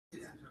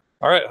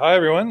All right, hi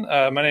everyone.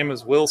 My name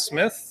is Will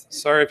Smith.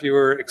 Sorry if you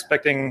were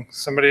expecting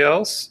somebody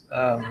else.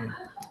 I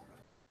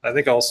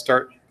think I'll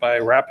start by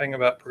rapping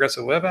about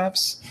progressive web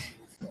apps.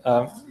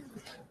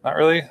 Not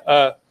really.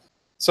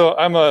 So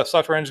I'm a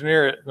software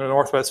engineer at the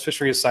Northwest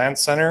Fisheries Science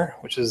Center,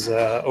 which is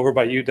over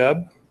by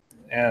UW.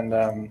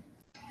 And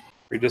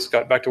we just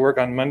got back to work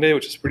on Monday,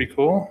 which is pretty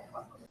cool.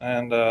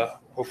 And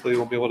hopefully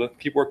we'll be able to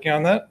keep working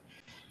on that.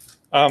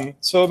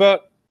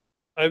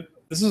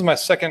 This is my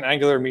second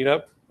Angular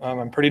meetup.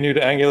 I'm pretty new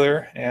to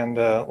Angular, and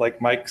like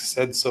Mike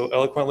said so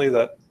eloquently,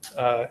 that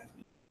I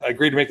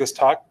agreed to make this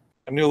talk.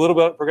 I knew a little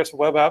bit about progressive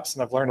web apps,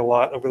 and I've learned a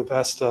lot over the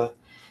past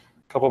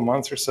couple of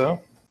months or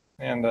so.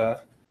 And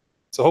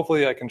so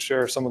hopefully I can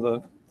share some of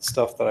the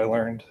stuff that I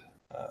learned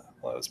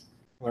while I was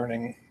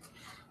learning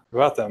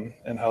about them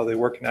and how they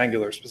work in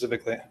Angular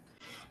specifically.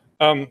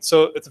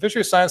 So at the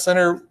Fisheries Science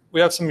Center,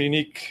 we have some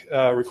unique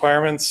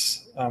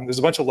requirements. There's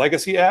a bunch of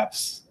legacy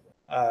apps.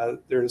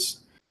 There's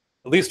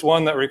at least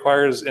one that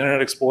requires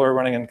Internet Explorer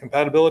running in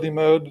compatibility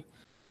mode.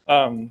 We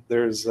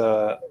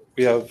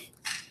have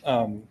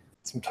some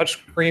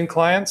touchscreen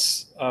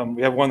clients.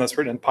 We have one that's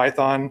written in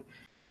Python,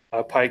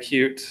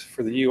 PyQt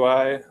for the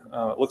UI.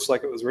 It looks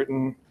like it was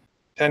written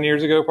 10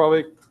 years ago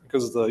probably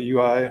because the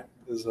UI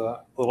is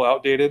a little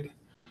outdated.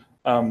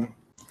 A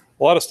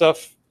lot of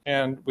stuff,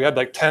 and we had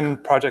like 10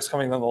 projects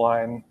coming down the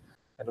line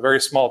and a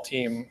very small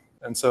team.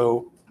 And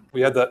so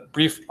we had that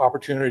brief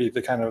opportunity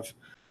to kind of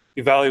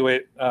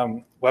evaluate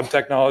web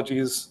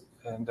technologies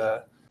and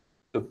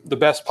the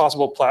best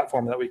possible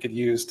platform that we could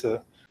use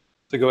to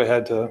go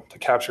ahead to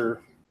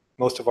capture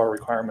most of our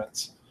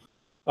requirements.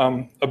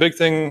 A big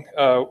thing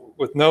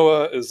with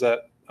NOAA is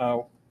that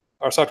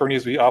our software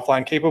needs to be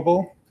offline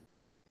capable.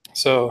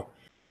 So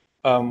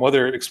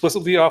whether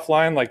explicitly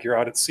offline, like you're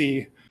out at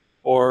sea,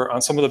 or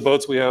on some of the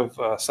boats we have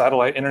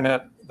satellite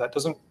internet that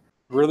doesn't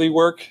really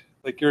work,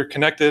 like you're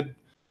connected,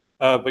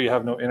 but you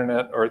have no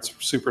internet or it's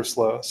super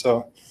slow.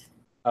 So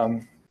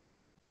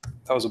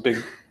that was a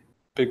big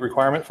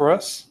requirement for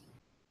us.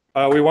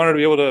 We wanted to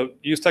be able to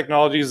use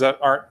technologies that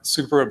aren't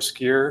super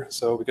obscure,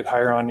 so we could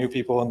hire on new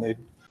people and they'd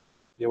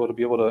be able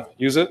to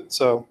use it.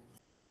 So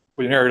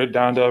we narrowed it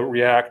down to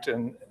React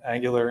and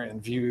Angular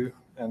and Vue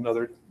and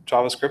other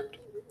JavaScript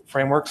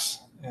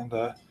frameworks. And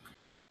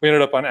we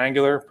ended up on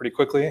Angular pretty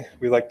quickly.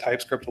 We like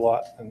TypeScript a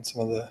lot and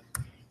some of the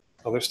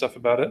other stuff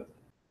about it.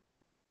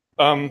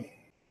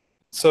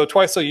 So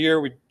twice a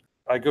year,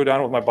 I go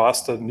down with my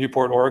boss to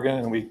Newport, Oregon,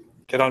 and we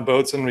get on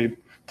boats and we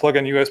plug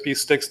in USB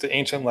sticks to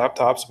ancient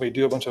laptops. We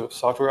do a bunch of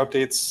software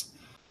updates,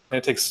 and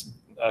it takes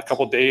a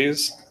couple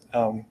days.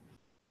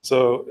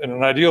 So in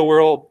an ideal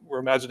world, we're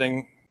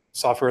imagining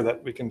software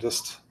that we can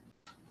just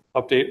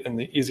update in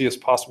the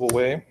easiest possible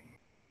way.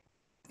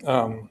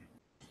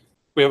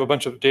 We have a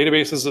bunch of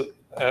databases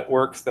at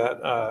work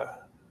that,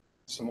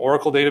 some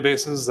Oracle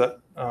databases that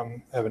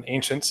have an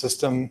ancient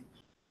system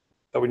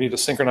that we need to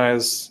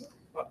synchronize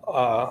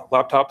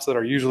laptops that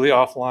are usually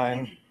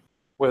offline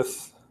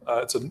with.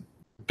 It's a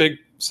big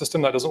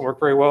system that doesn't work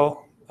very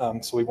well,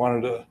 so we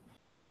wanted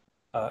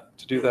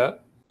to do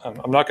that.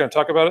 I'm not going to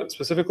talk about it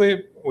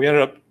specifically. We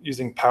ended up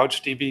using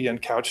PouchDB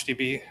and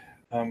CouchDB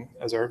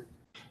as our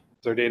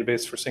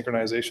database for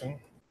synchronization.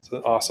 It's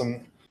an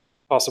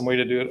awesome way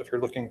to do it if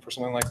you're looking for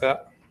something like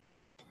that.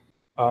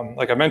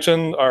 Like I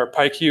mentioned, our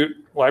PyQt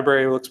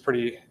library looks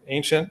pretty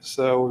ancient,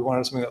 so we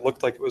wanted something that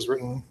looked like it was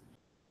written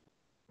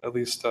at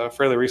least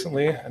fairly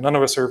recently. And none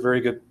of us are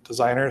very good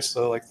designers,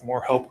 so like the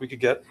more help we could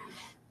get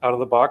out of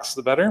the box,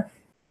 the better.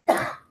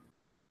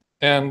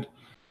 And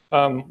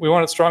we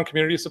wanted strong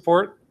community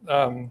support.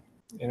 Being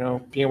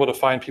able to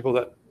find people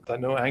that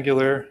know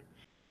Angular.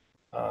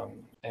 I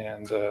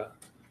came to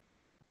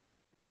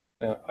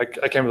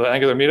the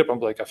Angular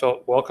meetup. I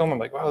felt welcome. I'm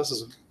like, wow, this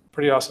is a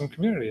pretty awesome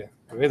community.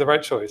 We made the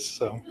right choice.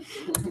 So,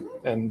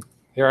 and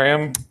here I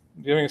am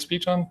giving a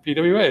speech on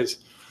PWAs.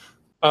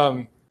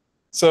 When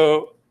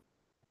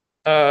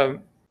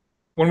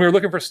we were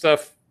looking for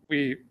stuff,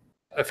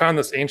 I found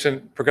this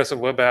ancient progressive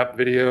web app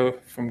video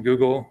from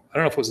Google. I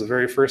don't know if it was the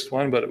very first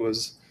one, but it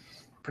was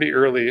pretty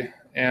early.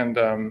 And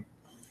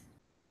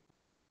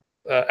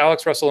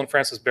Alex Russell and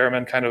Francis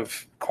Behrman kind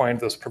of coined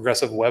this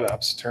progressive web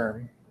apps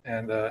term.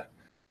 And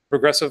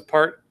progressive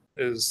part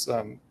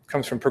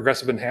comes from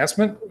progressive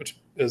enhancement, which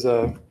is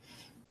a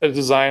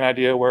design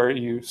idea where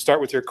you start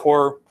with your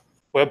core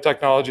web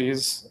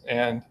technologies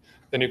and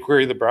then you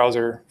query the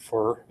browser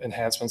for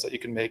enhancements that you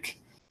can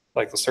make,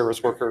 like the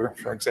service worker,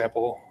 for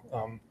example.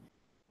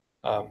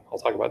 I'll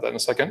talk about that in a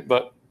second,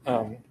 but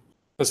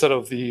instead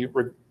of the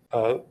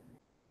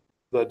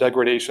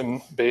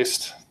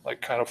degradation-based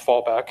like kind of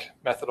fallback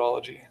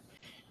methodology.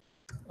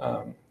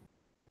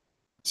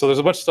 So there's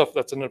a bunch of stuff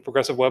that's in a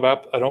progressive web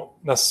app. I don't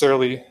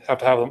necessarily have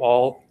to have them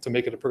all to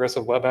make it a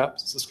progressive web app.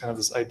 This is kind of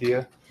this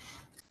idea.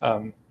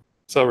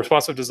 So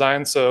responsive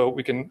design, so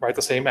we can write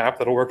the same app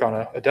that'll work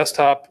on a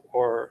desktop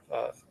or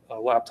a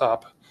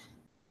laptop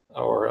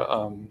or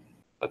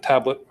a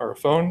tablet or a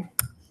phone.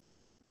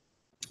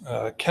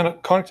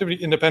 Connectivity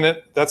independent,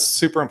 that's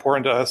super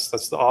important to us.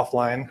 That's the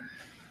offline.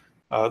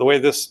 The way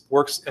this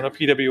works in a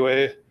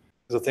PWA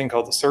is a thing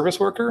called the service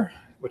worker,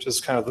 which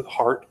is kind of the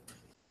heart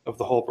of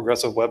the whole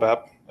progressive web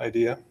app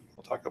idea.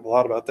 We'll talk a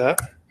lot about that.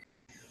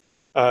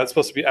 It's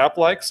supposed to be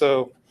app-like,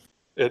 so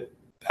it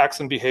acts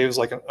and behaves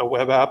like a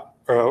web app,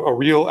 or a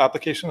real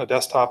application, a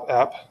desktop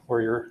app,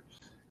 where you're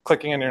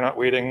clicking and you're not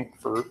waiting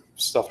for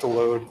stuff to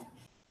load.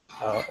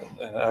 And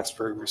it acts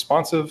very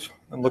responsive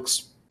and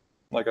looks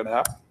like an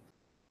app.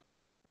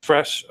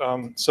 Fresh.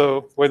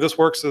 So the way this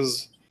works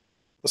is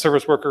the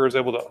service worker is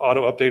able to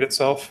auto-update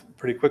itself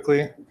pretty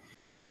quickly.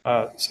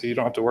 So you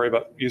don't have to worry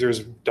about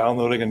users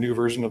downloading a new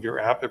version of your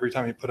app every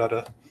time you put out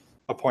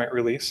a point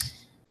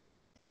release.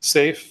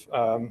 Safe.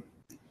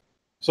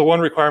 So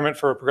one requirement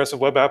for a progressive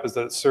web app is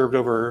that it's served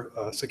over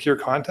secure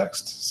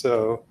context.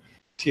 So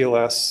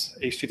TLS,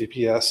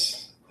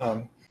 HTTPS.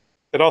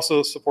 It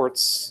also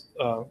supports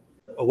a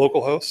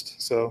local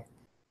host. So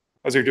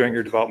as you're doing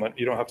your development,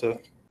 you don't have to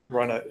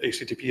run a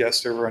HTTPS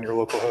server on your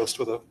local host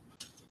with a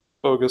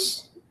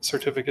bogus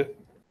certificate.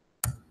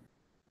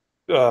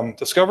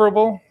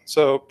 Discoverable.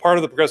 So part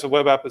of the progressive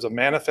web app is a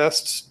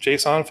manifest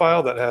JSON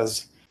file that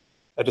has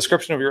a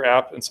description of your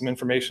app and some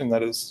information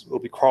that will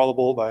be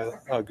crawlable by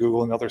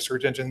Google and other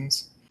search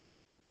engines,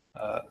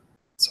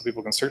 so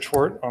people can search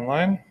for it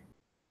online.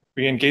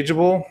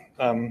 Re-engageable.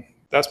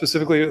 That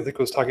specifically, I think,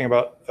 was talking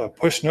about a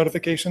push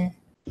notification.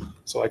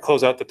 So I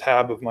close out the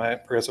tab of my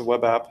progressive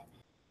web app,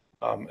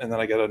 and then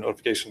I get a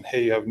notification,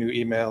 hey, you have new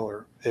email,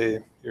 or hey,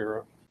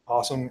 you're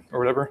awesome, or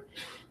whatever.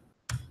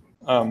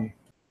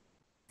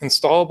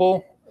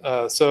 Installable.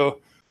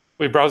 So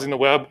we're browsing the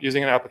web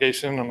using an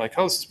application. I'm like,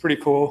 oh, this is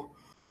pretty cool.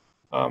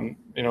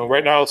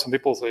 Right now, some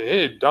people say,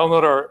 hey,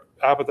 download our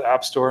app at the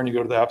App Store, and you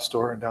go to the App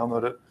Store and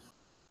download it.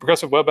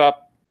 Progressive web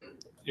app,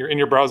 you're in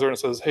your browser and it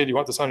says, hey, do you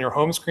want this on your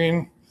home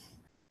screen?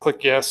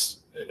 Click yes,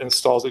 it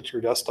installs it to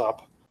your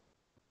desktop.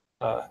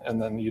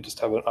 And then you just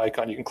have an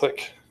icon you can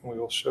click, and we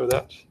will show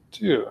that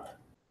too.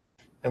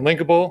 And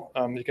linkable,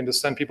 you can just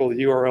send people the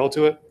URL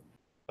to it.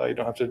 You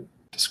don't have to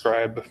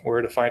describe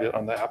where to find it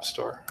on the App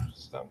Store.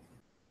 So,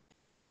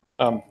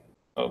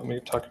 let me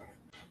talk.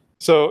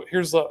 So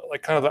here's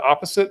kind of the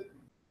opposite.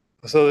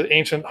 So the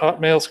ancient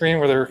Hotmail screen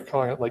where they're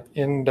calling it like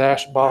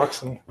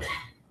in-box. And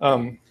I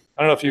don't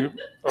know if you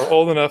are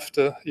old enough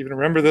to even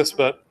remember this,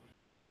 but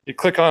you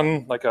click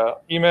on like a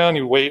email and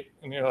you wait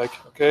and you're like,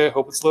 okay, I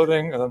hope it's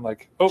loading. And then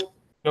like, oh,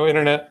 no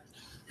internet.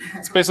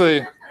 It's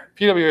basically,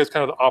 PWA is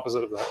kind of the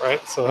opposite of that,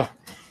 right? So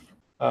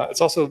it's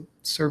also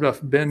served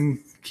off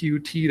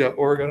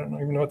benqt.org. I don't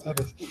even know what that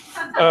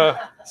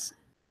is.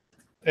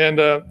 And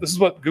this is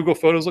what Google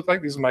Photos look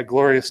like. These are my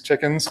glorious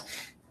chickens.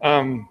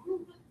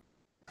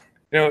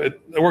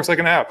 It works like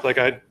an app. Like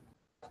I'm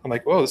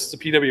like, whoa, this is a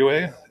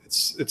PWA.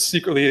 It's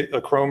secretly a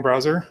Chrome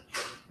browser.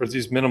 There's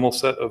these minimal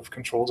set of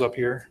controls up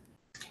here.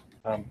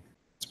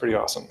 It's pretty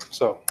awesome.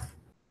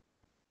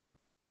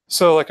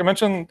 So like I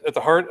mentioned, at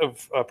the heart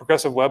of a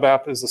progressive web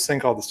app is this thing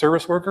called the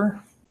service worker.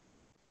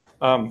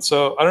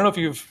 So I don't know if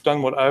you've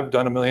done what I've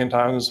done a million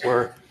times,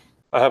 where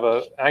I have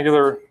an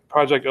Angular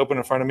project open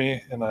in front of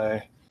me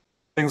and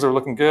things are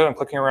looking good. I'm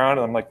clicking around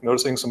and I'm like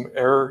noticing some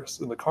errors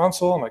in the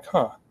console. I'm like,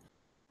 huh,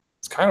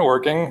 it's kind of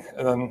working.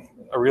 And then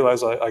I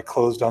realize I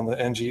closed down the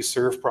ng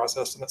serve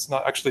process and it's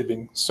not actually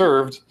being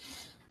served.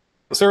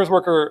 The service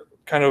worker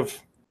kind of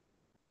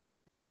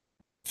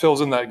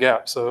fills in that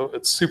gap. So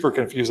it's super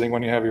confusing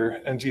when you have your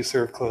ng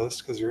serve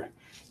closed, because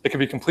it can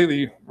be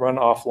completely run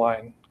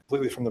offline,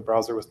 completely from the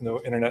browser with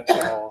no internet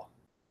at all.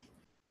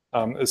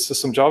 It's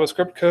just some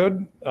JavaScript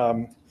code.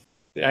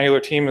 The Angular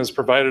team has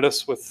provided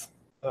us with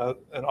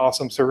an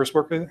awesome service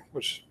worker,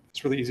 which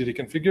is really easy to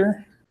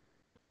configure.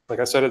 Like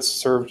I said, it's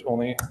served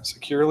only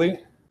securely.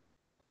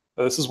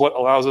 This is what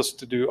allows us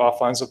to do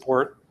offline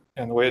support.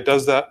 And the way it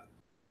does that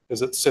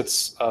is it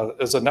sits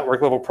as a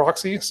network level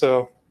proxy.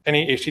 So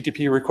any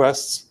HTTP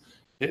requests,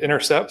 it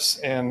intercepts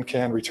and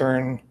can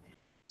return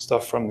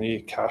stuff from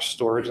the cache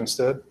storage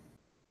instead,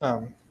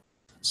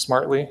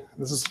 smartly.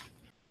 This is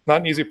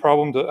not an easy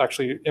problem to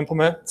actually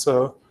implement.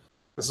 So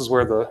this is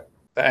where the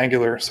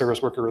Angular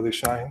service worker really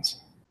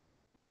shines.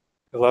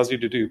 It allows you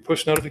to do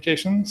push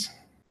notifications.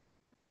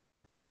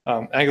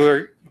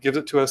 Angular gives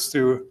it to us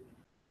through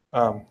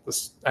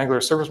this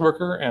Angular service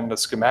worker and the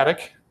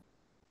schematic.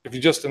 If you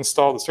just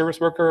install the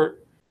service worker,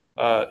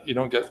 you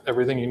don't get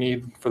everything you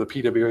need for the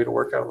PWA to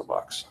work out of the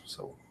box.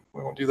 So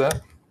we won't do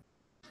that.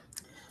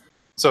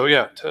 So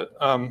yeah,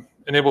 to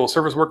enable a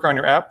service worker on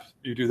your app,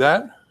 you do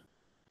that,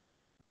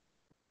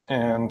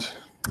 and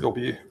you'll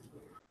be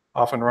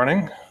off and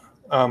running.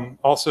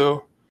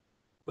 Also,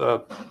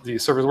 the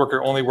service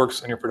worker only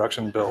works in your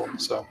production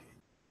build. So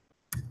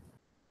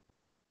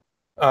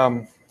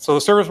the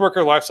service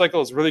worker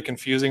lifecycle is really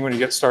confusing when you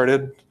get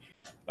started.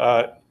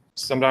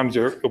 Sometimes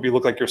you'll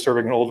look like you're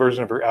serving an old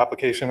version of your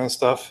application and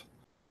stuff.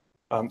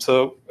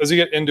 So as you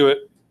get into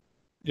it,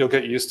 you'll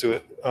get used to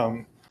it.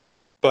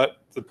 But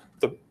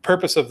the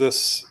purpose of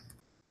this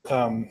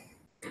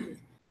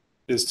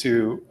is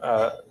to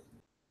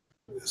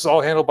it's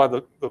all handled by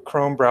the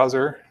Chrome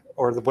browser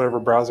or whatever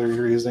browser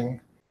you're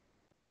using.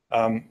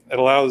 It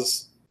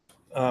allows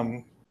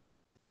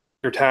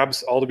your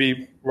tabs all to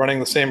be running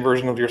the same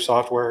version of your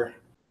software.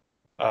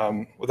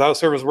 Without a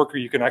service worker,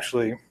 you can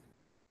actually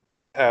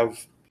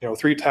have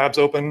 3 tabs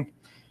open,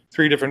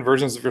 3 different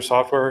versions of your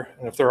software,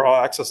 and if they're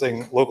all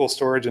accessing local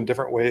storage in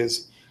different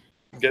ways,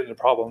 you get into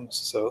problems.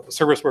 So the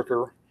service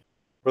worker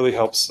really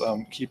helps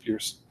keep your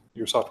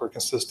software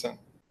consistent.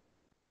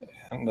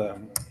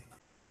 And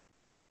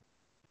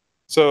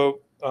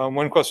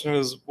one question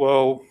is,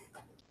 well,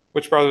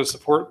 which browsers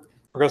support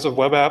progressive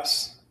web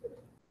apps?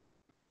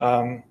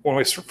 When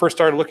we first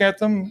started looking at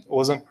them, it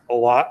wasn't a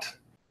lot,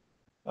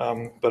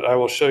 but I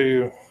will show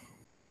you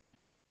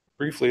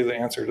briefly the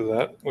answer to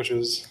that, which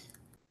is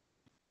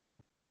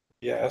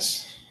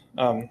yes.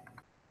 This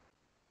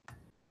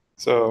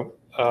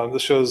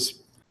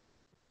shows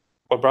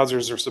what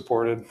browsers are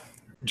supported.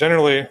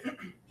 Generally,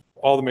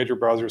 all the major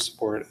browsers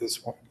support it at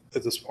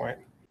this point.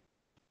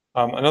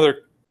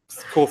 Another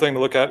cool thing to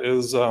look at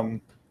is the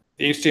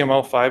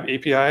HTML5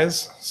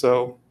 APIs.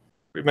 So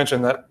we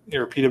mentioned that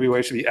your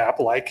PWA should be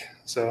app-like.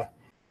 So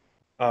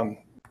the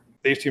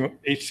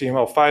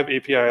HTML5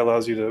 API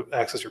allows you to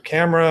access your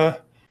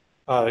camera.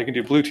 You can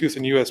do Bluetooth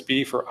and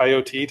USB for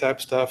IoT type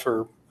stuff,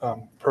 or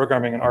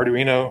programming an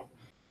Arduino,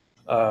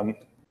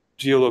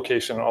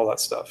 geolocation, all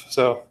that stuff.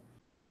 So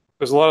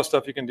there's a lot of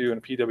stuff you can do in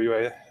a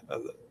PWA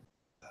that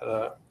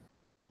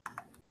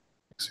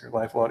makes your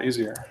life a lot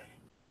easier.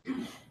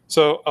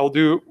 So I'll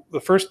do the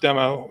first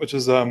demo, which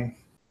is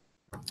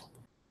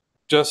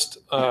just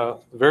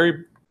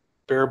very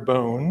bare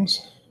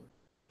bones.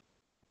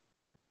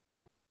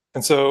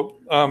 And so,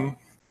 a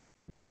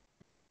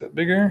bit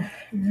bigger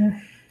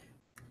here.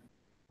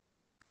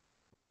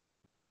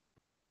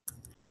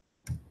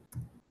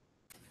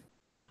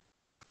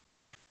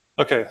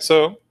 Okay,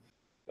 so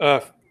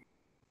I'm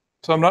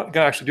not going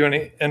to actually do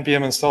any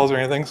npm installs or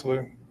anything,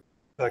 so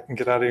I can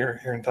get out of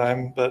here in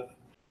time. But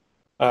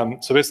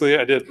so basically,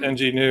 I did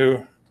ng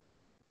new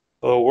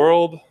hello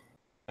world,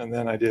 and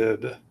then I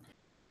did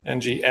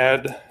ng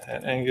add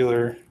and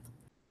Angular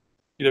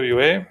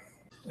PWA,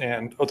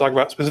 and I'll talk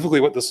about specifically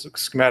what this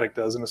schematic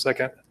does in a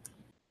second.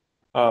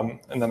 And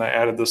then I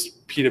added this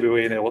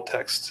PWA enabled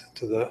text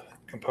to the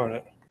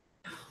component.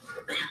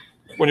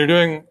 When you're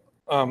doing,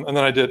 and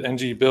then I did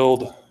ng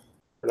build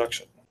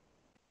production,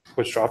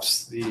 which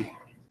drops the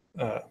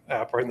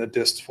app right in the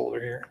dist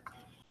folder here.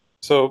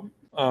 So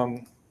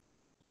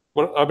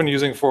what I've been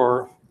using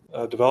for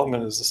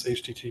development is this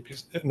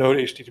Node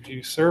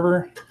HTTP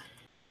server,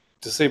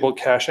 disabled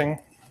caching,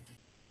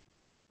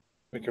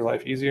 make your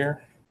life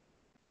easier.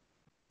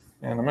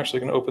 And I'm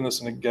actually going to open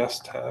this in a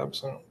guest tab,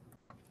 so I don't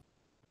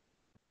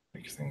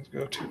make things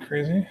go too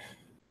crazy.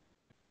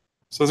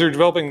 So as you're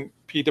developing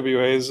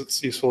PWAs,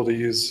 it's useful to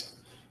use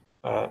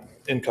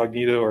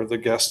incognito or the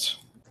guest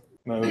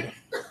mode.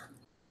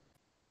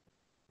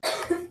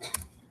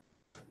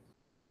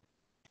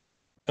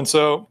 And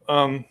so,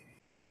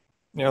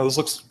 this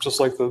looks just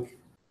like the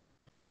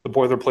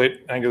boilerplate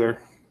Angular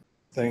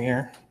thing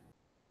here.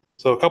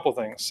 So a couple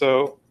things.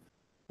 So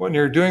when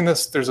you're doing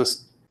this,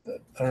 there's I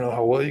don't know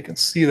how well you can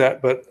see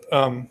that, but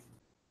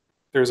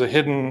there's a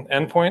hidden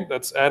endpoint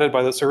that's added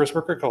by the service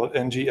worker called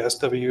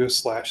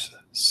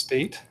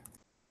ngsw/state.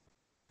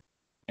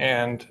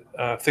 And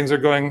things are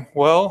going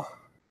well.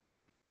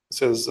 It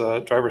says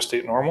driver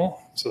state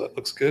normal, so that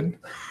looks good.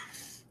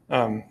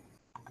 The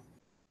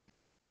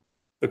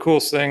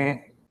coolest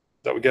thing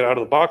that we get out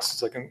of the box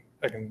is I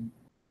can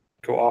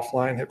go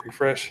offline, hit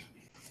refresh.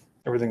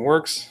 Everything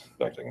works. In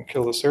fact, I can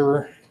kill the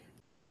server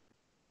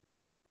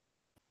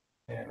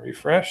and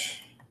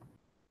refresh.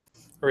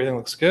 Everything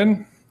looks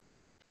good.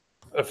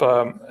 If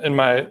in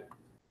my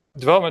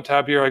development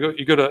tab here,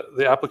 you go to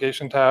the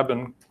application tab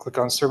and click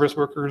on service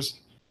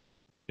workers.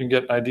 You can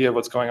get an idea of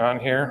what's going on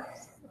here.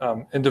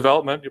 In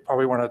development, you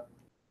probably want to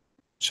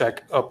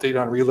check update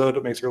on reload.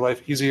 It makes your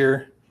life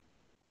easier.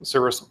 The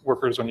service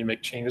workers, when you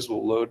make changes,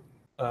 will load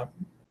a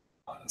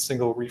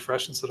single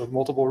refresh instead of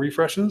multiple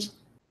refreshes.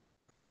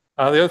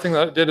 The other thing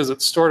that it did is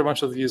it stored a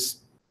bunch of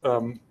these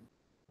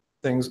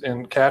things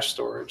in cache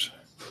storage.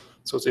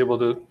 So it's able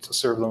to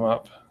serve them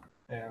up.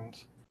 And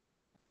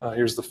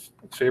here's the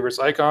favorites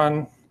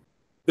icon.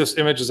 This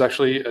image is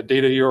actually a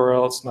data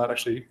URL. It's not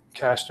actually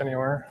cached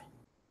anywhere.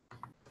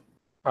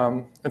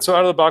 And so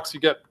out of the box, you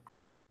get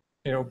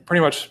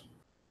pretty much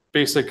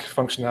basic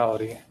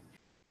functionality.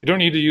 You don't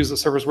need to use the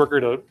service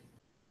worker to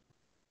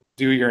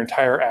do your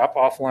entire app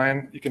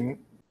offline. You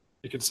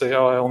could say,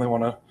 oh, I only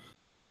want to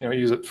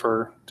use it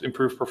to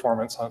improve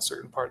performance on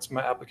certain parts of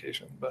my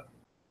application. But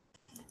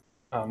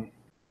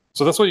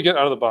so that's what you get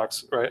out of the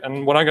box, right?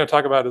 And what I'm going to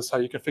talk about is how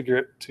you configure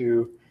it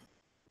to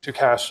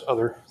cache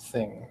other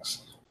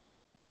things.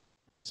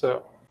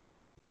 So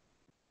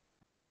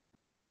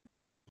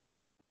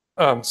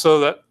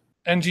that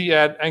ng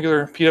add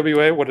Angular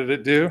PWA, what did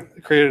it do?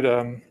 It created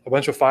a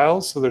bunch of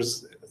files. So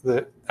there's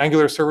the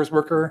Angular service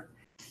worker,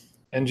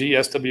 ng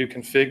sw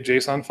config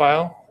JSON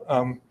file.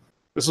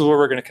 This is where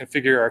we're going to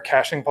configure our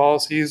caching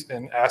policies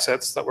and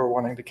assets that we're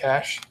wanting to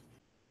cache.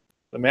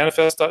 The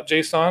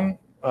manifest.json,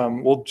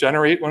 we'll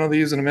generate one of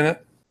these in a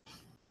minute.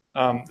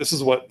 This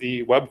is what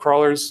the web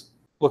crawlers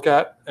look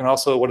at, and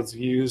also what it's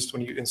used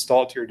when you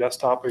install it to your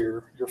desktop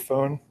or your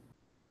phone.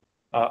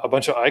 A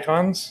bunch of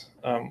icons,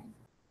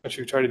 which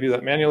you try to do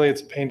that manually.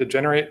 It's a pain to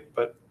generate,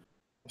 but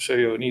I'll show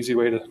you an easy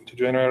way to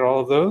generate all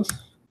of those.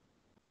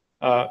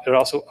 It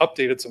also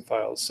updated some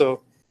files.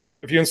 So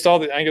if you install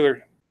the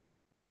Angular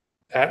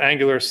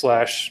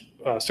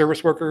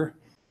 /service worker,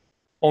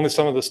 only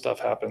some of this stuff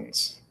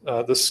happens.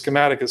 The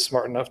schematic is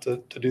smart enough to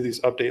do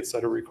these updates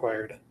that are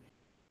required.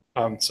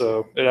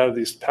 So it added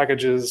these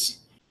packages,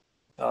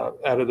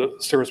 added a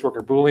service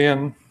worker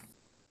Boolean,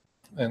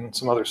 and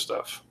some other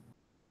stuff.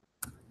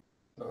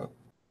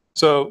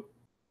 So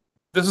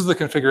this is the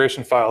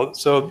configuration file.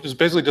 So there's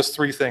basically just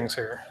three things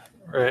here,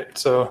 right?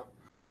 So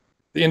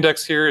the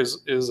index here is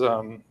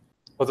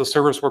what the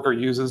service worker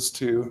uses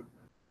to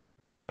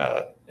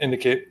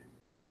indicate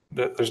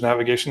that there's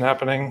navigation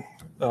happening.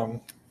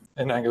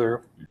 In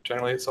Angular,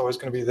 generally, it's always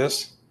going to be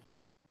this.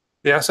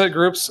 The asset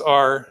groups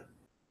are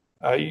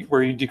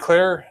where you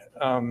declare,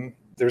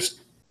 there's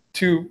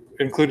two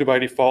included by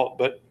default,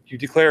 but you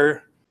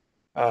declare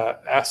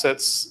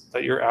assets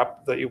that your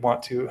app that you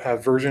want to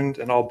have versioned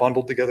and all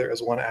bundled together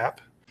as one app.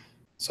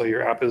 So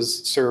your app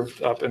is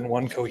served up in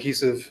one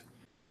cohesive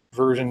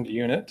versioned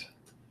unit.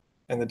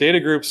 And the data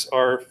groups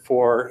are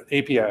for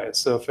APIs.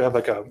 So if you have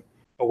like a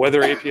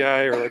weather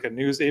API or like a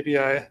news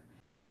API,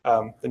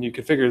 then you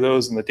configure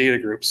those in the data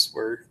groups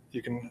where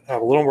you can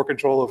have a little more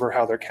control over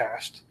how they're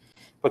cached,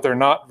 but they're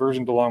not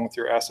versioned along with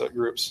your asset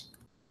groups.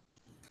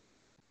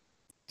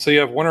 So you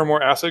have one or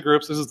more asset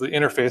groups. This is the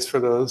interface for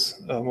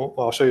those.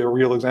 I'll show you a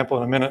real example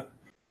in a minute.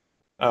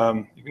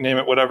 You can name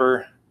it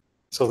whatever.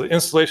 So the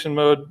installation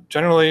mode,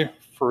 generally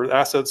for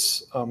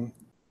assets,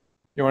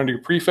 you want to do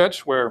prefetch,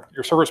 where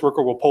your service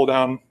worker will pull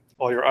down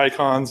all your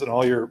icons and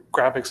all your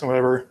graphics and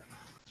whatever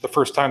the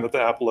first time that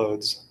the app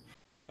loads.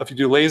 If you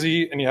do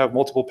lazy and you have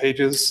multiple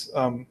pages,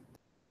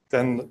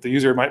 then the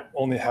user might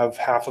only have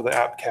half of the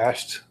app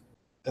cached,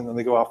 and then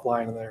they go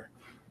offline and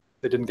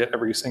they didn't get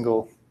every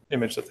single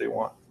image that they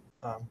want.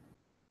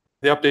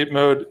 The update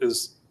mode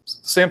is the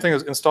same thing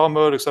as install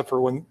mode, except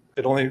for when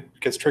it only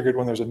gets triggered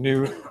when there's a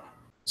new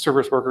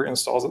service worker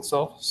installs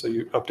itself. So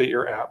you update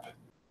your app,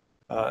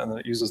 and then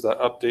it uses that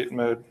update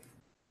mode.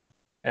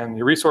 And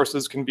your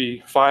resources can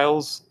be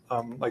files,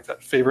 like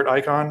that favorite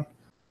icon,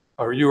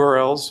 or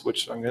URLs,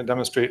 which I'm going to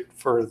demonstrate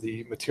for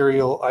the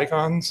material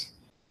icons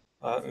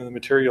and the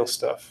material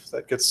stuff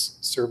that gets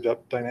served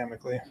up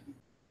dynamically.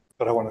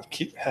 But I want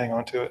to hang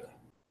on to it.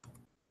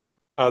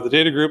 The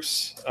data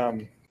groups,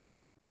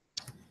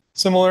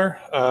 similar.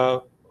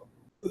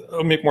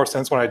 It'll make more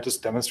sense when I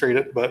just demonstrate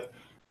it, but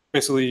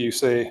basically you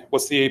say,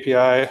 what's the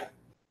API?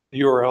 The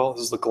URL,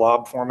 this is the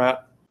glob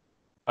format.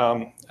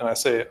 And I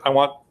say, I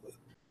want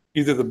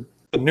either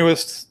the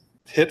newest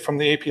hit from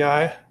the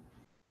API.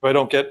 If I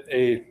don't get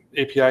a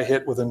API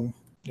hit within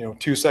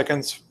 2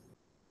 seconds,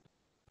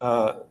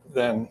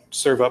 then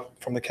serve up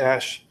from the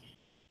cache.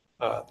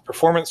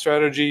 Performance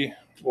strategy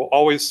will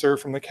always serve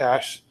from the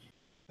cache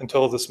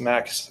until this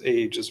max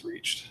age is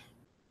reached.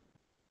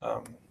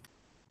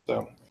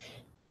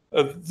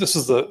 This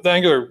is the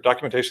Angular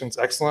documentation is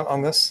excellent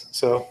on this.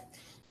 So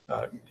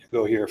you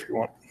go here if you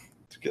want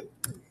to get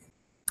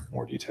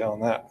more detail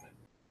on that.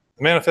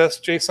 The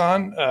manifest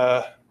JSON,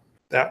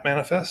 that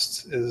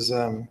manifest is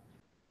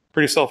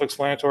pretty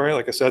self-explanatory.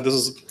 Like I said, this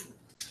is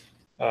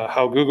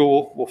how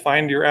Google will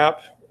find your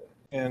app,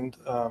 and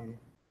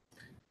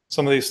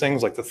some of these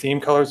things like the theme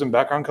colors and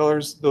background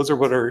colors, those are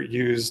what are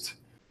used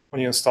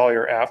when you install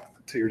your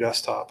app to your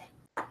desktop,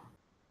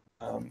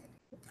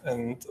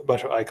 and a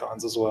bunch of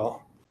icons as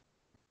well.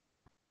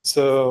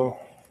 So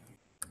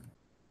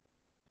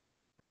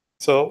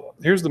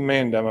here's the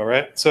main demo,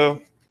 right?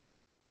 So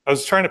I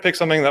was trying to pick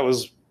something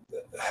that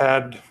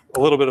had a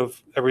little bit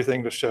of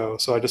everything to show.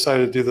 So I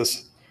decided to do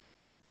this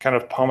kind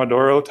of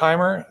Pomodoro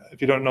timer.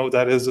 If you don't know what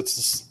that is, it's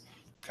this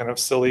kind of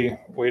silly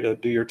way to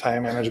do your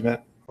time management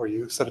where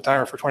you set a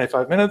timer for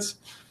 25 minutes,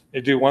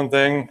 you do one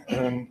thing,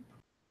 and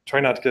try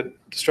not to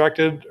get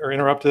distracted or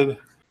interrupted,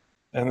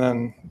 and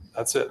then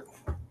that's it.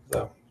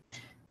 So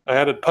I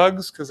added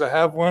pugs because I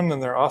have one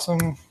and they're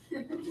awesome.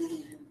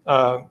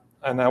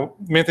 And now,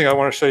 main thing I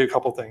want to show you a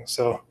couple things.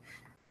 So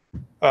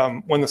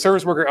when the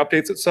service worker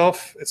updates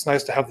itself, it's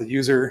nice to have the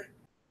user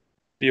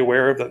be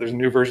aware of that there's a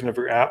new version of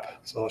your app.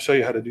 So I'll show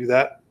you how to do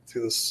that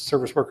through the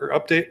service worker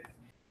update.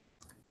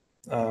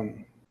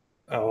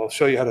 I'll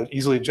show you how to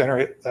easily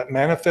generate that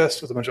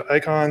manifest with a bunch of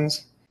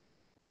icons,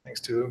 thanks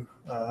to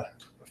a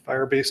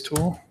Firebase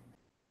tool.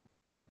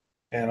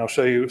 And I'll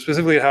show you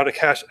specifically how to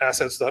cache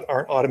assets that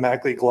aren't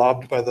automatically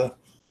globbed by the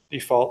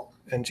default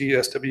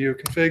ng-sw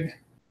config.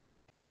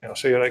 And I'll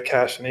show you how to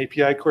cache an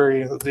API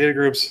query with data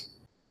groups.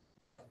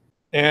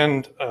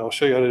 And I'll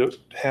show you how to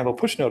handle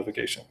push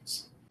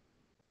notifications.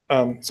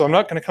 So I'm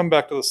not going to come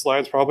back to the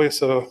slides probably,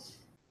 so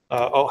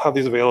I'll have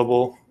these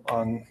available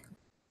on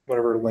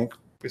whatever link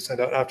we send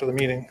out after the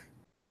meeting.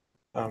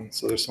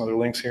 So there's some other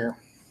links here.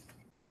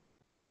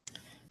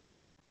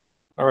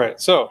 All right,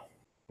 so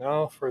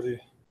now for the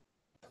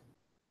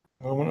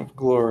moment of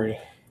glory.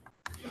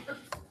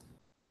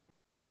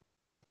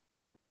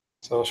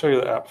 So I'll show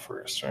you the app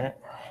first, right?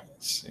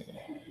 Let's see.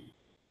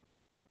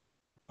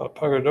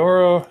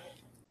 Pagodoro.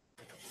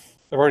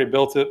 I've already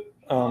built it.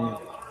 Turn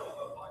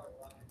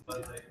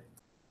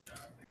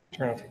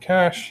off the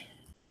cache.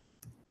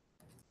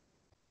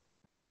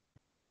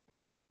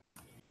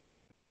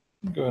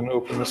 Go ahead and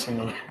open this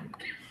in.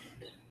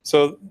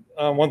 So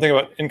one thing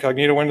about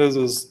incognito windows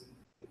is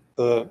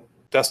the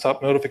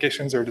desktop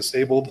notifications are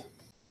disabled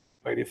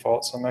by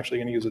default. So I'm actually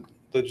going to use a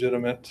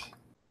legitimate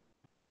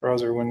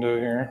browser window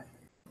here.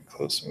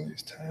 Close some of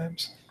these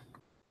tabs.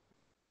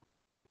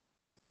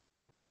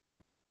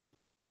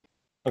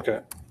 Okay.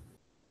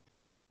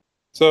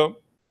 So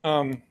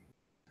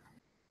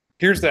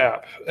here's the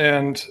app,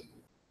 and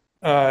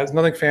it's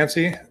nothing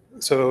fancy.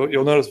 So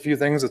you'll notice a few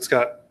things. It's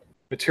got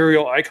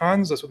material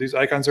icons. That's what these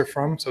icons are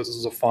from. So this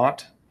is a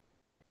font.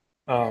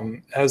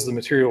 Has the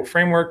material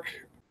framework.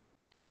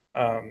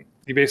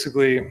 You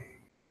basically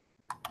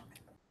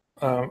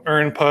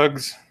earn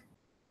pugs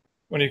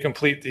when you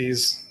complete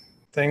these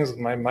things.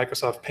 My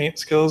Microsoft Paint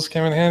skills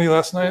came in handy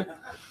last night.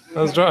 I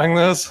was drawing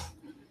this.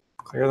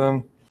 Clear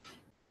them.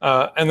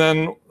 And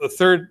then the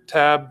third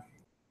tab,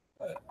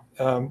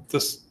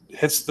 this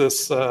hits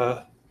this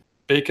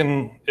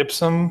bacon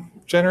Ipsum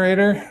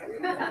generator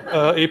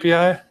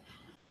API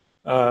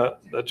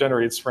that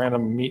generates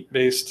random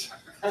meat-based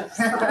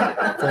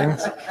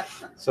things.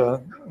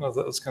 So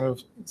that's kind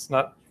of, it's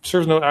not,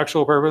 serves no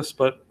actual purpose,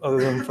 but other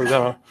than for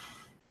demo.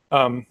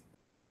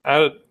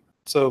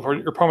 So for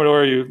your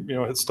Pomodoro,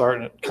 you hit start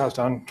and it counts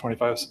down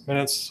 25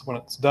 minutes. When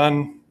it's done,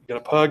 you get a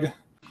pug.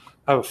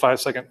 I have a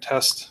 5-second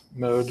test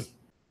mode.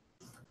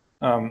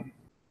 And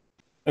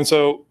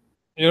so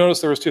you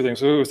notice there was two things.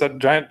 So it was that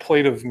giant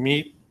plate of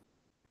meat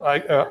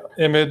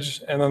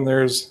image, and then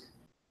there's,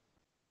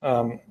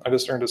 I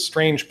just earned a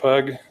strange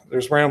pug.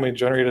 There's randomly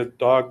generated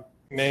dog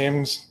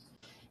names,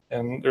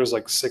 and there's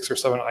like 6 or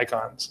 7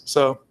 icons.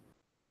 So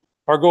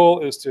our goal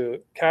is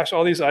to cache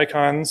all these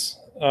icons,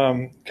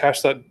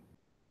 cache that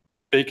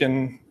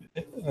bacon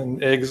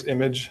and eggs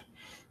image,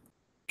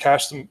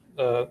 cache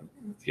the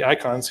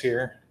icons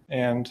here,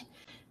 and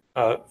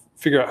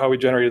figure out how we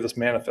generated this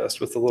manifest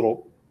with the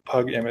little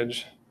pug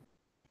image.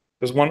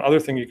 There's one other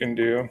thing you can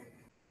do.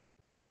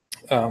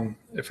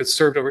 If it's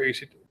served over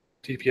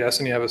HTTPS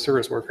and you have a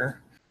service worker,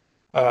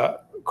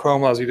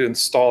 Chrome allows you to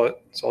install it.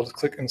 So I'll just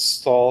click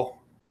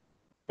install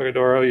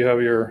Pagodoro. You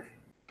have your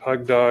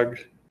pug dog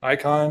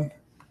icon.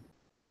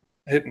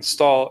 Hit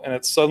install, and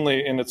it's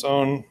suddenly in its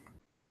own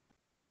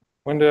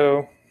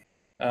window,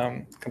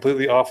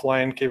 completely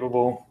offline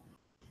capable,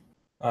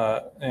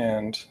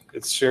 and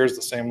it shares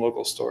the same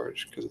local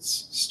storage because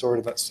it's stored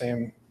in that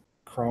same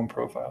Chrome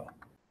profile.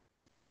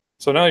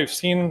 So now you've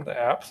seen the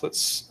app.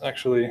 Let's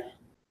actually,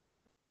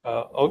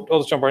 I'll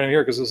just jump right in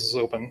here because this is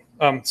open.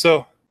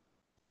 So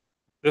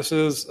this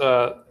is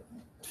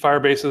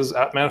Firebase's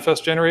app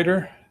manifest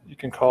generator. You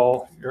can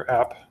call your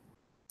app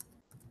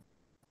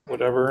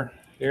whatever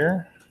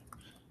here.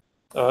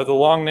 The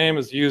long name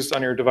is used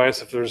on your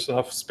device if there's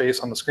enough space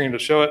on the screen to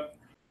show it.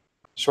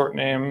 Short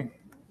name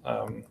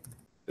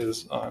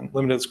is on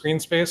limited screen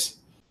space.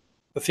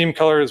 The theme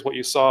color is what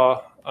you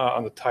saw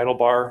on the title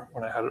bar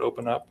when I had it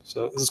open up.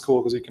 So this is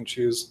cool because you can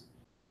choose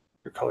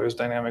your colors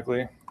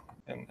dynamically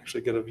and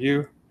actually get a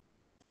view.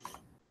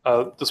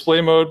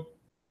 Display mode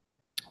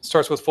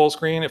starts with full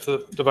screen if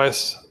the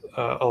device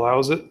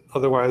allows it.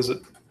 Otherwise,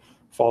 it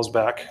falls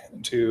back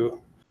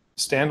to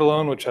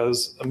standalone, which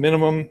has a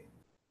minimum,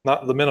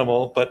 not the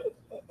minimal, but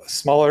a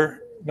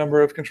smaller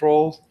number of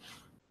controls.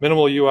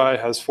 Minimal UI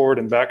has forward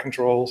and back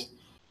controls,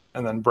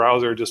 and then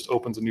browser just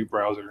opens a new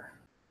browser.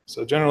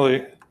 So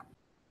generally,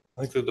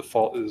 I think the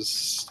default is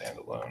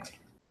standalone.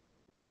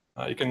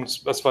 You can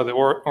specify the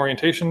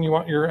orientation you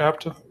want your app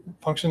to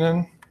function in,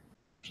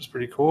 which is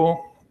pretty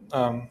cool.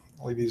 I'll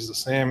leave these the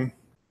same.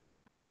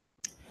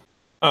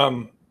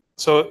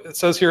 So it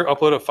says here,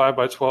 upload a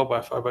 5x12 by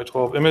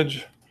 5x12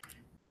 image,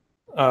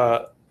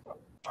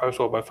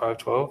 512 by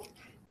 512.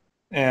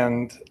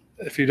 And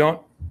if you don't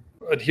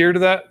adhere to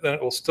that, then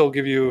it will still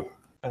give you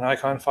an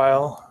icon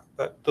file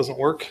that doesn't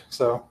work.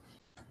 So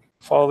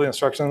follow the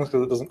instructions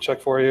because it doesn't check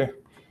for you.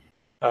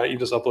 You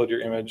just upload your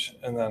image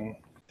and then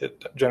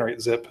it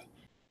generates zip.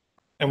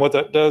 And what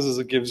that does is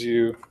it gives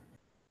you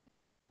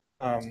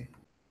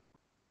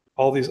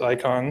all these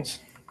icons.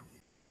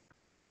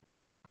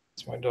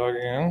 It's my dog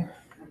again.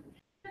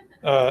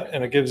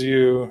 And it gives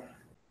you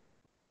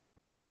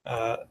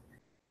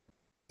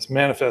this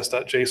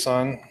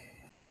manifest.json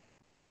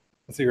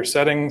with your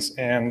settings,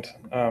 and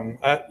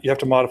you have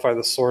to modify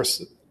the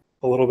source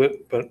a little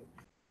bit, but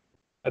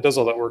it does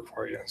all that work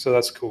for you. So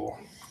that's cool.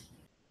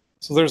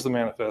 So there's the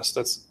manifest.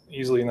 That's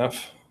easily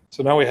enough.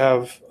 So now we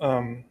have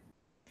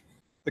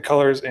the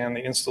colors and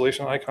the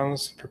installation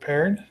icons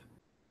prepared.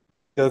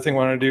 The other thing we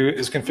want to do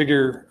is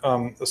configure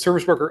the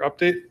service worker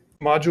update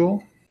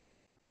module.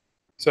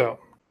 So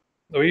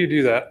the way you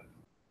do that,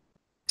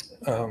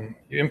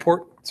 you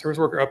import service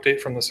worker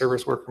update from the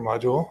service worker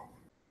module.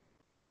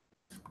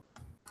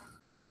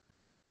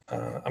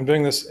 I'm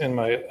doing this in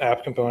my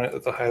app component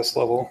at the highest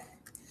level.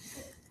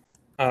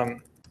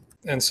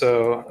 And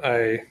so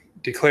I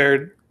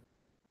declared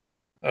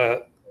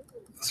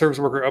service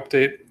worker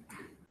update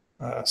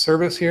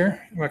service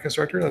here in my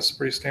constructor. That's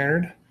pretty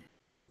standard.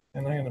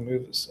 And I'm going to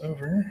move this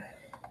over.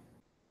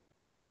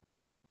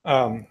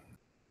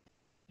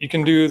 You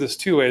can do this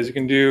two ways. You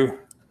can do,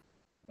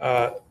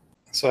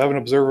 so I have an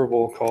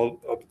observable called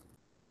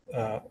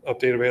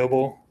update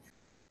available.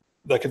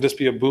 That could just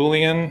be a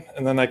Boolean,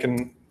 and then I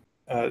can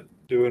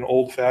do an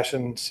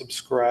old-fashioned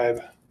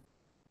subscribe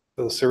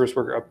to the service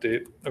worker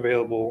update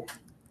available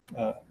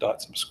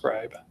dot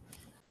subscribe.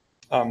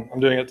 I'm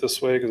doing it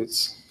this way because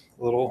it's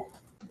a little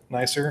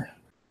nicer.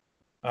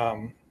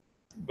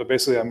 But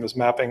basically, I'm just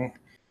mapping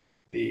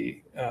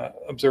the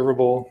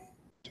observable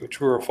to a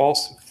true or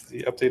false if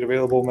the update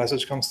available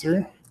message comes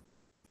through.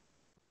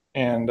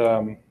 And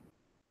if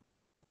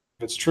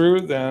it's true,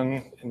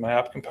 then in my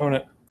app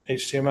component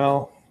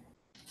HTML,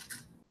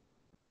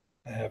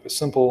 I have a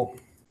simple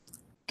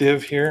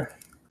div here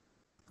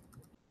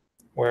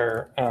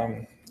where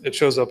it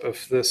shows up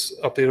if this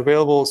update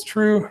available is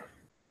true.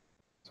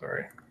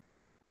 Sorry.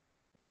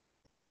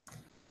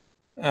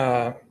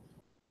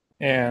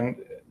 And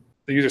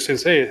the user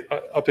says, hey,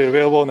 update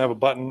available, and they have a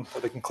button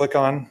that they can click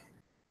on.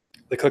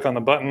 They click on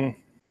the button,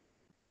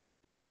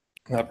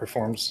 and that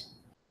performs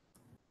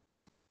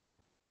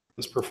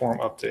this perform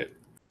update.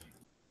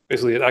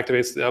 Basically, it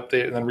activates the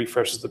update and then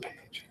refreshes the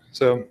page.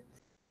 So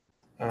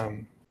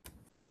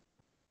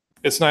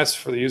it's nice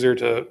for the user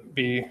to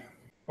be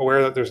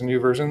aware that there's new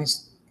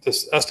versions.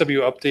 This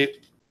SW update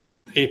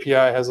API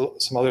has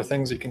some other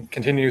things. You can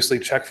continuously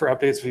check for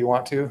updates if you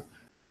want to.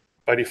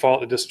 By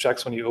default, it just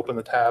checks when you open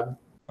the tab.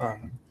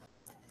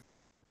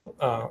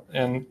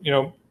 And you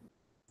know,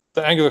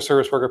 the Angular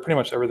service worker, pretty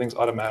much everything's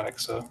automatic.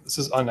 So this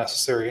is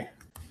unnecessary,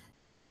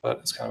 but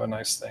it's kind of a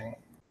nice thing.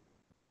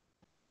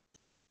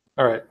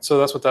 All right, so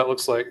that's what that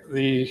looks like.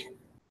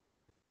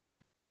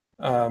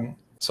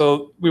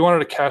 So we wanted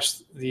to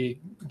cache the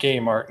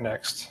game art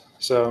next.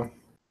 So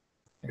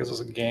I guess it's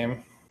a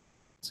game.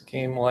 It's a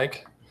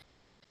game-like.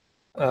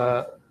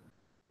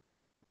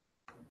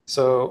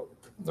 So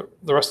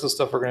the rest of the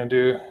stuff we're going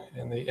to do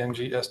in the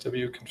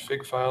ng-sw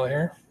config file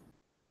here.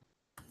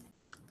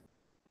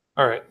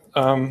 All right.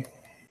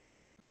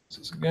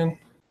 This again.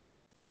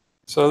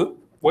 So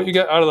what you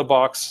get out of the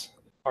box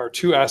are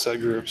two asset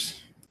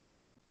groups.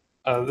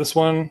 This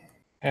one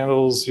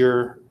handles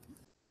your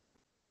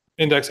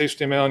index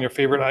HTML and your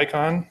favorite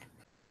icon.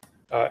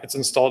 It's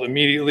installed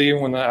immediately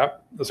when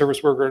the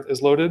service worker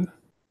is loaded.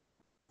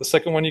 The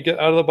second one you get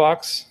out of the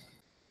box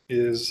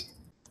is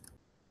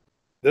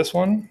this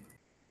one,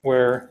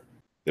 where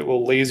it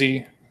will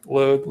lazy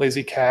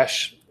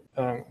cache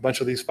a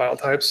bunch of these file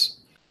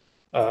types,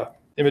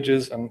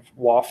 images and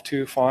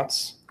WAF2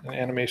 fonts and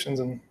animations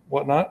and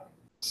whatnot.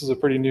 This is a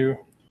pretty new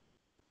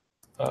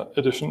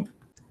addition.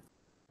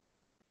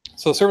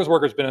 So service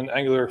worker has been in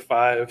Angular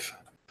 5,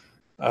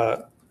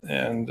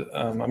 and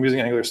I'm using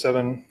Angular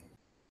 7,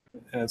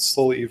 and it's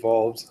slowly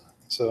evolved.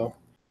 So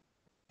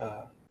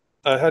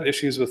I had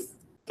issues with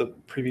the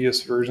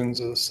previous versions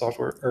of the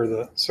software or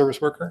the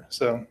service worker.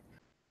 So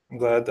I'm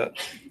glad that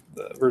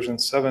the version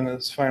 7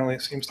 is finally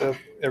seems to have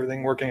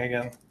everything working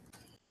again.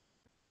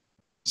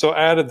 So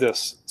I added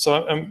this.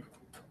 So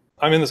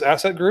I'm in this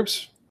asset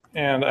groups,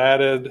 and I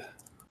added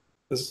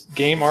this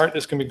game art.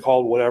 This can be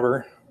called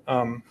whatever.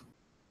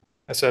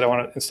 I said I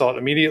want to install it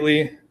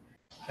immediately,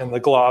 and the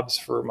globs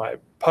for my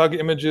pug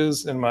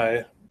images and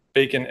my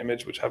bacon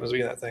image, which happens to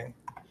be in that thing.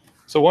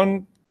 So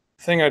one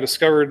thing I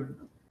discovered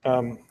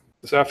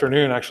this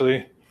afternoon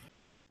actually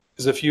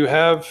is if you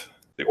have,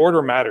 the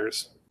order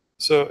matters.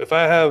 So if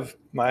I have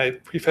my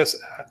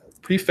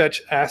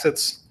prefetch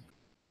assets,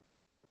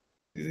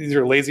 these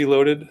are lazy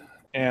loaded,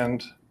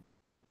 and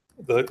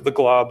the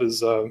glob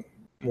is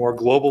more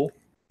global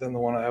than the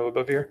one I have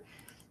above here.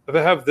 If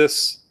I have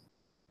this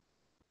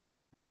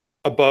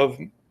above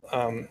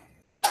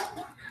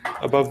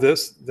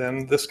this,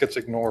 then this gets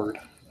ignored.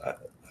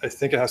 I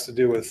think it has to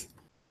do with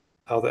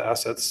how the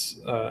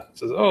assets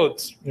says, oh,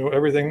 it's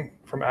everything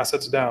from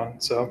assets down.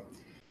 So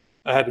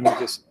I had to move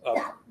this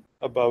up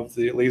above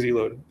the lazy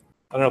load.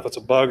 I don't know if it's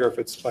a bug or if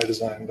it's by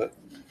design, but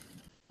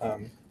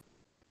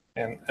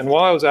and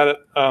while I was at it,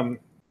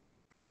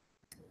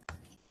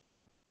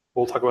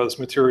 we'll talk about this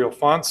material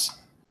fonts.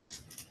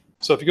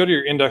 So if you go to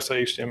your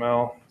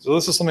index.html, so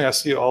this is something I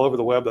see all over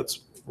the web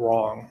that's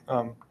wrong.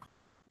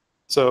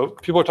 So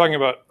people are talking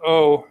about,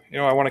 oh,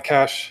 I want to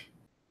cache.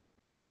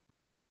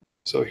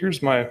 So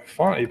here's my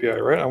font API,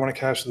 right? I want to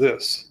cache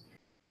this.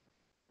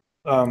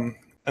 And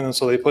then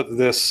so they put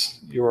this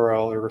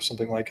URL or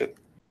something like it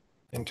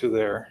into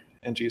their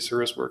ng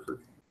service worker.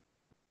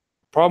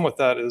 Problem with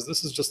that is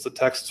this is just the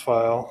text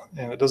file,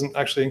 and it doesn't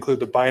actually include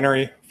the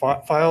binary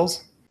font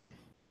files.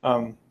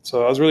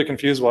 So I was really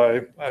confused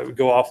why I would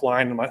go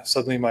offline and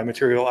suddenly my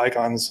material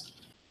icons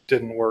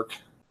didn't work.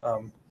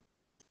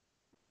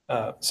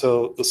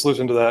 So the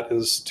solution to that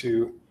is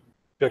to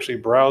actually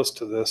browse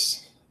to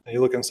this, and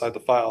you look inside the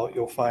file,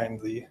 you'll find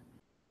the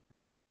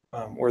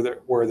where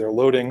they're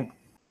loading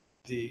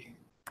the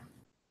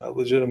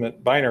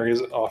legitimate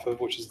binaries off of,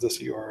 which is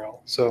this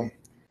URL. So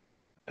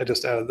I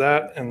just added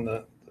that in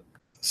the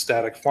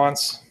static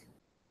fonts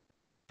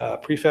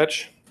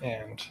prefetch,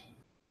 and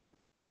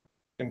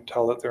you can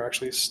tell that they're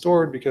actually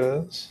stored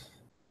because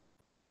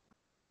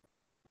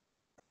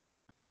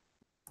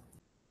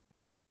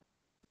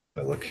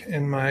if I look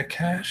in my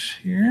cache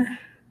here,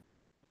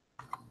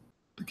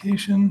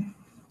 application,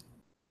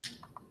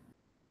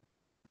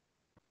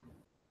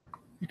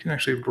 you can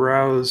actually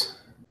browse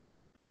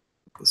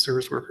the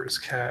service worker is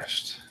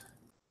cached.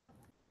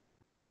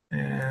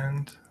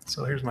 And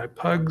so here's my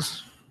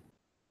pugs.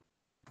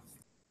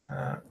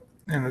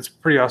 And it's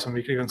pretty awesome.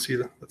 You can even see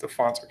that the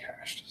fonts are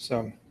cached.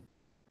 So,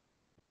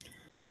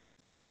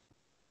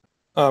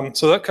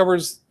 so that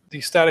covers the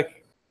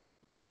static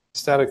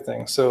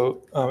thing.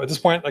 So at this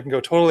point, I can go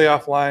totally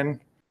offline.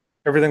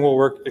 Everything will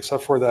work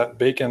except for that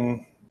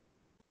bacon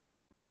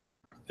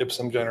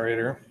Ipsum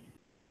generator.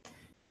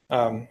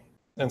 And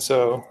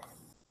so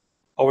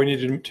all we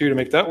need to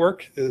make that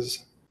work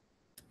is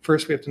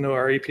first we have to know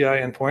our API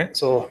endpoint.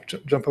 So I'll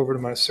jump over to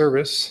my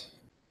service,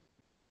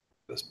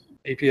 this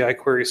API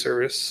query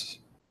service.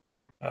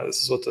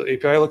 This is what the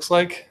API looks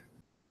like.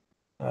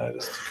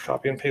 Just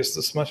copy and paste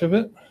this much of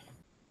it.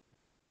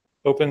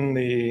 Open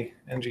the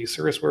ng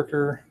service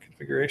worker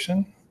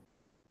configuration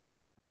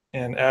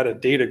and add a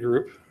data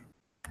group.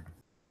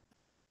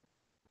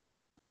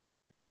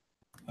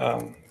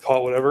 Call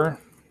it whatever.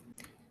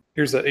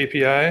 Here's the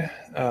API.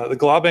 The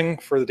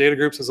globbing for the data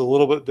groups is a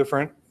little bit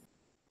different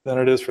than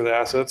it is for the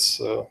assets.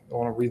 So I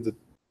want to read the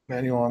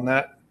manual on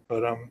that,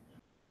 but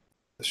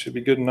this should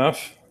be good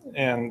enough.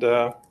 And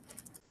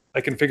I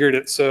configured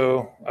it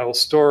so I will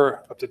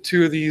store up to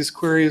 2 of these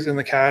queries in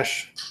the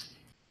cache.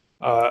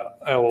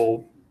 I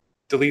will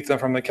delete them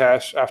from the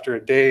cache after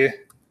a day.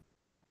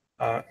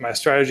 My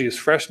strategy is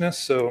freshness,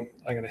 so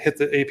I'm going to hit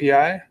the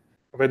API.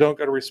 If I don't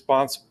get a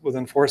response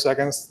within 4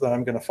 seconds, then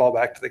I'm going to fall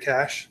back to the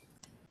cache.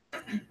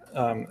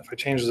 If I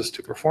change this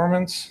to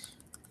performance,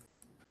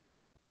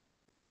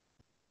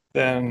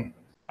 then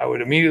I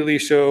would immediately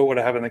show what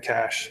I have in the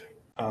cache.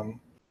 And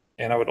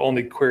I would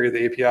only query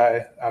the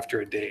API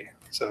after a day.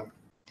 So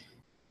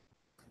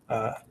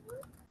that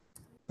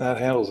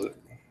handles it.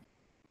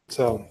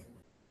 So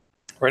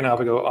right now,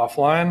 if I go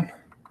offline,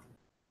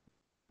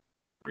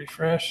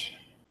 refresh,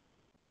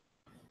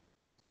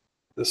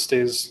 this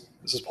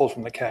is pulled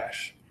from the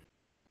cache.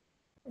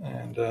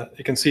 And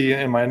you can see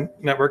in my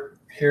network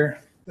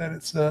here that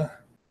it's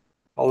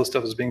all this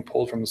stuff is being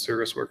pulled from the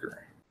service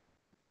worker.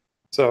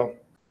 So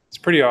it's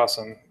pretty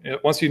awesome.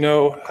 Once you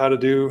know how to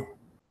do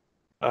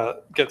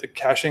get the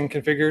caching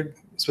configured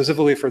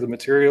specifically for the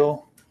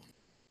material,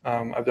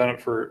 I've done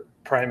it for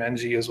Prime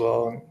NG as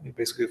well, and you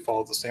basically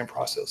follow the same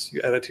process.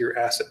 You add it to your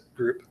asset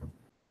group,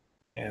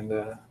 and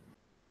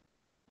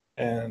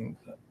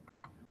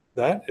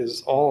that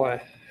is all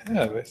I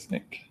have, I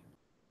think.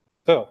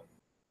 So,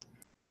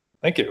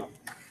 thank you.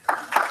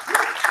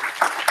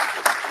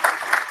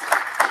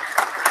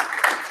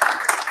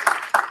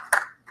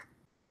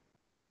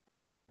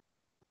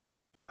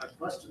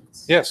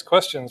 Questions? Yes,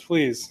 questions,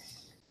 please.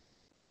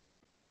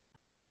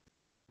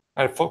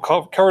 I've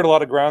covered a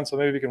lot of ground, so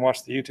maybe we can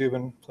watch the YouTube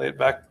and play it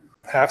back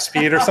half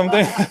speed or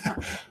something.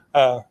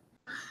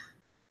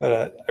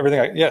 But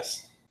everything,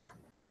 yes.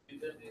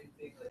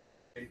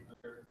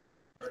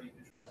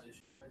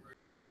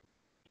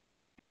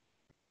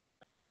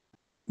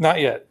 Not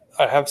yet.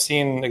 I have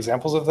seen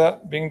examples of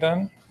that being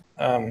done,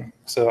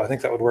 so I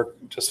think that would work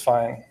just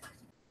fine.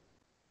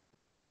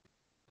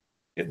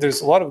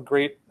 There's a lot of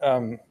great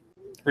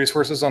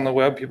resources on the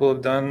web people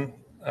have done.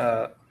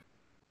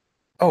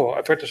 Oh,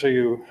 I forgot to show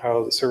you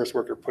how the service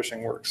worker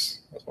pushing works.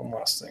 That's one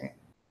last thing.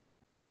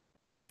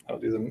 I'll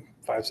do the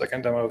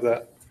 5-second demo of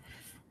that.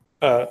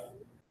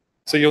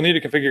 So you'll need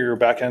to configure your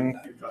backend.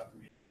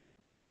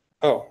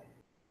 Oh,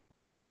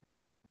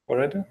 what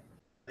did I do? I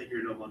think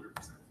you're no longer.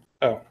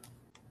 Oh,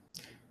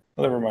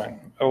 well, never mind.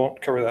 I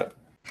won't cover that.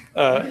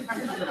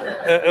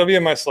 It'll be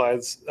in my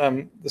slides.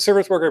 The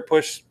service worker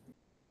push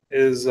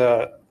is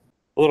a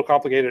little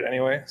complicated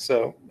anyway.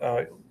 So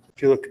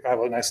if you look, I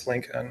have a nice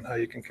link on how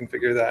you can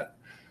configure that.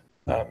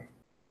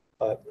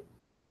 But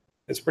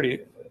it's pretty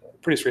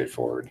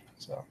straightforward.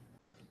 So,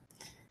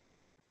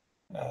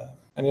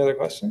 any other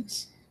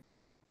questions?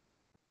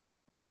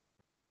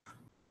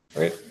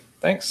 Great,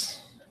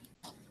 thanks.